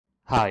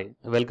Hi,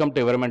 welcome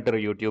to Evermentor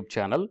YouTube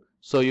channel.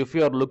 So if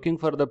you are looking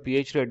for the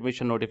PhD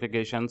admission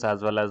notifications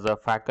as well as the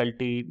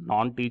faculty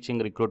non-teaching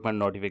recruitment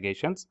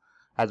notifications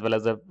as well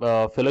as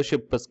the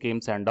fellowship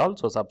schemes and all,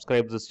 so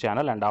subscribe this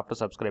channel, and after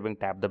subscribing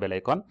tap the bell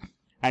icon.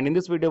 And in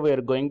this video we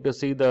are going to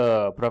see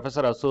the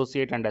Professor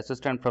Associate and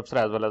Assistant Professor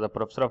as well as the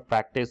Professor of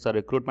Practice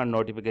recruitment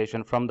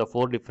notification from the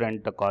 4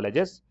 different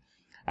colleges.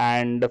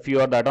 And if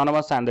you are the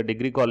autonomous and the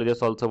degree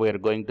colleges also, we are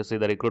going to see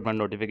the recruitment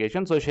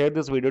notification. So share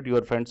this video to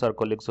your friends or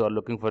colleagues who are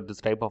looking for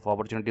this type of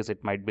opportunities.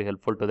 It might be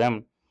helpful to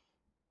them.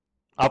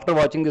 After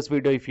watching this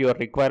video, if your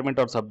requirement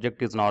or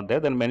subject is not there,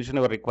 then mention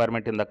your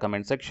requirement in the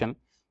comment section.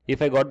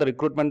 If I got the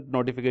recruitment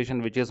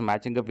notification which is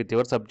matching up with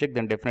your subject,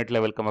 then definitely I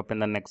will come up in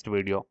the next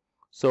video.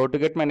 So to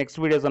get my next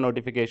video as a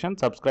notification,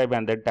 subscribe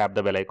and then tap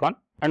the bell icon.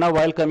 And now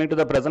while coming to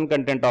the present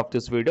content of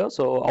this video,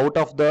 so out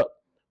of the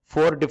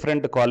 4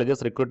 different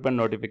colleges recruitment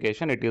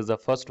notification, it is the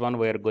first one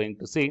we are going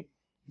to see.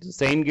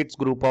 St. Gitt's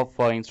group of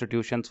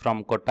institutions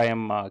from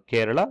Kottayam,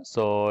 Kerala.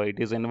 So it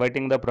is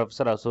inviting the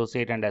Professor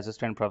Associate and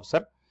Assistant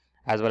Professor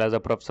as well as a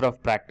Professor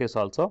of Practice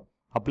also.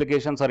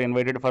 Applications are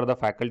invited for the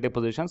faculty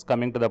positions.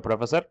 Coming to the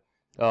Professor,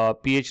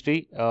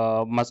 PhD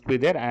must be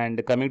there,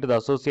 and coming to the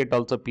Associate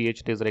also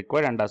PhD is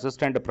required, and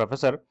Assistant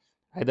Professor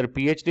either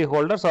PhD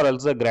holders or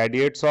else the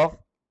graduates of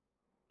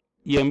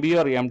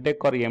MBA or MTech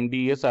or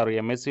MDS or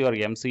MSc or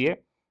MCA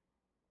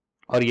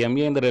or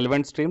MA in the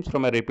relevant streams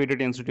from a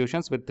reputed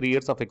institutions with 3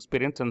 years of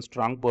experience and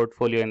strong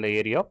portfolio in the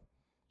area of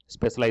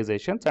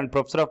specializations. And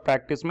Professor of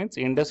Practice means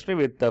industry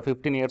with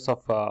 15 years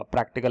of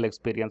practical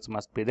experience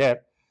must be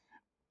there.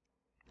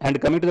 And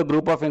coming to the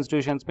group of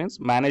institutions means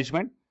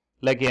management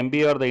like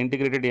MBA or the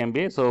integrated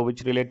MBA, so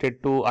which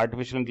related to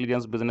artificial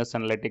intelligence, business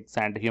analytics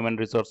and human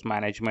resource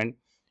management,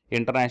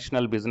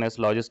 international business,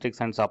 logistics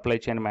and supply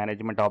chain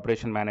management,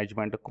 operation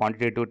management,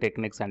 quantitative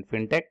techniques and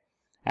fintech.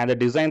 And the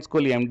design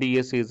school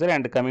MDS is there.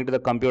 And coming to the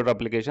computer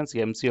applications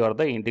MC or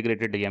the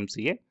integrated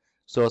MCA.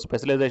 So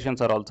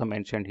specializations are also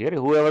mentioned here.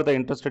 Whoever the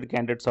interested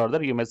candidates are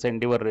there, you may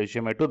send your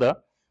resume to the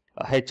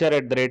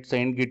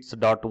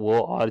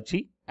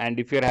hr@stgits.org. And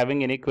if you are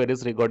having any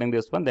queries regarding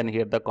this one, then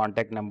here the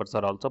contact numbers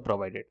are also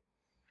provided.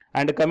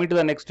 And coming to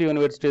the next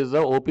university is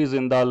the OP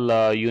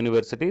Jindal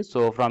University.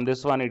 So from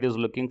this one, it is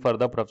looking for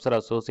the Professor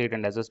Associate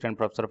and Assistant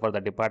Professor for the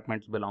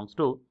departments belongs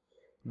to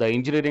the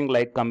engineering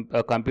like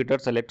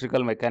computers,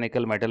 electrical,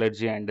 mechanical,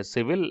 metallurgy and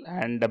civil,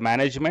 and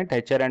management,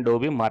 HR and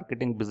OB,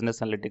 marketing, business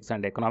analytics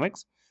and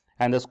economics,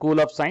 and the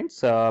School of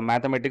Science,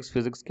 mathematics,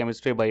 physics,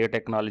 chemistry,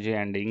 biotechnology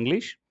and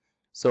English.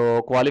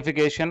 So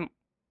qualification,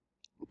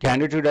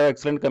 candidate should have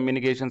excellent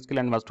communication skill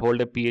and must hold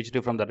a PhD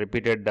from the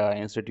reputed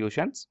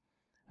institutions.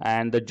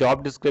 And the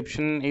job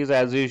description is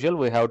as usual,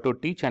 we have to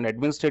teach, and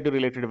administrative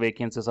related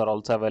vacancies are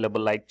also available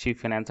like Chief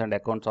Finance and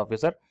Accounts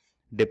Officer,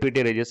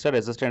 Deputy Registrar,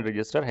 Assistant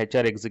Registrar,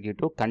 HR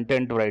Executive,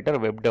 Content Writer,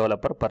 Web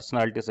Developer,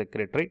 Personal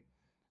Secretary.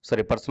 So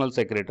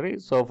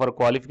for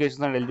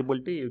qualifications and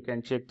eligibility, you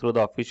can check through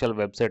the official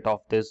website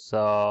of this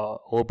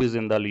OP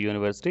Jindal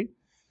University.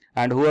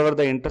 And whoever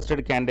the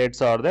interested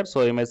candidates are there,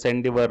 so you may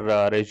send your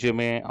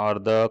resume or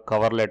the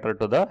cover letter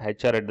to the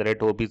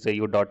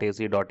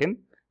hr@opcu.ac.in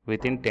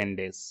within 10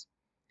 days.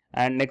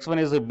 And next one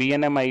is the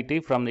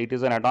BNMIT from, it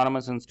is an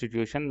autonomous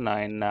institution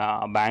in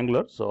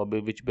Bangalore, so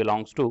which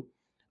belongs to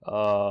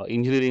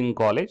engineering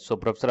college. So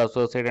Professor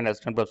Associate and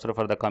Assistant Professor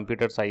for the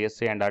computers,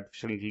 ISA and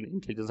artificial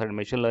intelligence and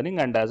machine learning,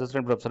 and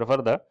Assistant Professor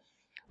for the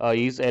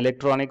is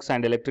electronics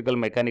and electrical,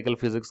 mechanical,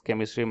 physics,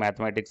 chemistry,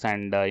 mathematics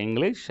and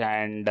English.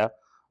 And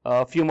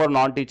a few more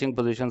non-teaching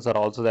positions are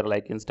also there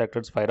like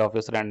instructors, fire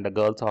officer and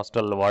girls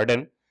hostel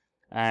warden.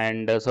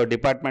 And so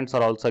departments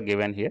are also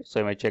given here, so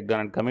you may check down.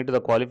 And coming to the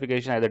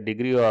qualification, either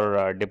degree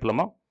or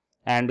diploma.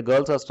 And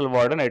girls hostel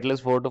warden, at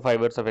least 4 to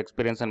 5 years of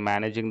experience in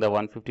managing the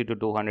 150 to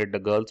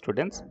 200 girl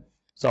students.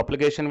 So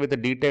application with a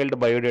detailed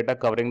biodata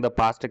covering the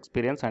past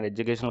experience and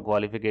educational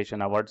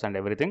qualification awards and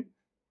everything.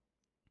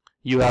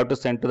 You have to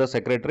send to the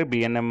secretary,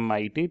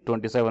 BNMIT,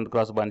 27th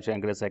Cross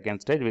Banshankar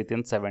 2nd stage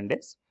within 7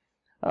 days.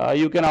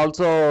 You can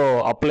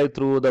also apply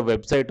through the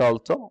website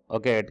also,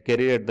 okay, at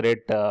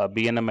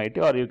career@BNMIT,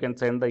 or you can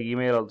send the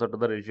email also to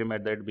the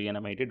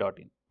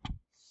resume@bnmit.in.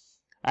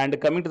 And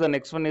coming to the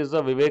next one is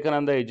the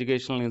Vivekananda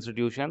Educational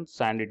Institutions,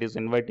 and it is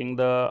inviting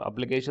the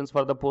applications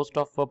for the post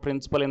of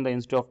principal in the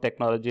Institute of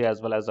Technology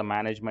as well as the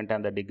management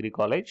and the degree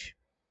college.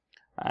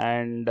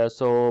 And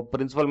so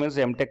principal means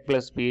MTech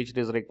plus PhD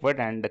is required,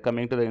 and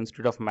coming to the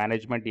Institute of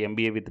Management,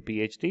 MBA with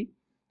PhD.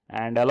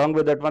 And along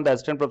with that one, the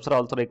assistant professor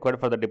also required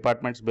for the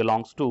departments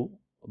belongs to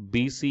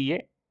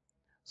BCA.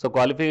 So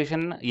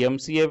qualification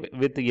MCA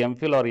with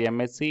MPhil or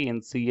MSc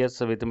in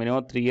CS with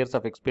minimum 3 years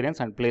of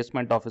experience, and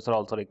placement officer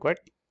also required.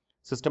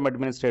 System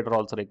administrator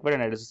also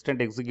required, and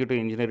assistant executive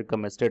engineer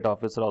cum estate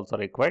officer also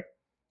required.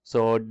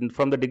 So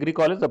from the degree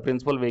college, the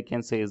principal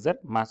vacancy is there.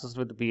 Masters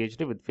with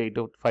PhD with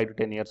 5 to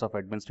 10 years of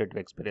administrative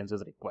experience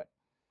is required.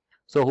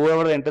 So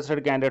whoever the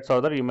interested candidates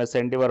are there, you may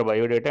send your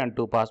biodata and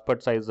 2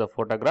 passport size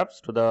photographs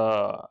to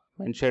the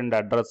mentioned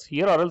address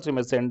here, or else you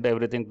may send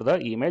everything to the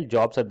email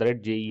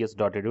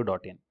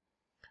jobs@jes.edu.in.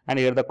 And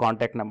here the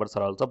contact numbers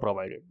are also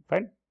provided.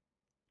 Fine.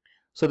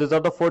 So these are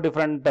the 4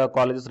 different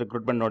colleges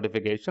recruitment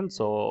notifications.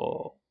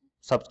 So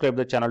subscribe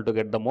the channel to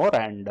get the more,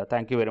 and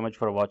thank you very much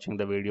for watching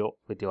the video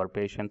with your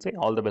patience.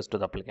 All the best to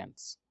the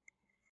applicants.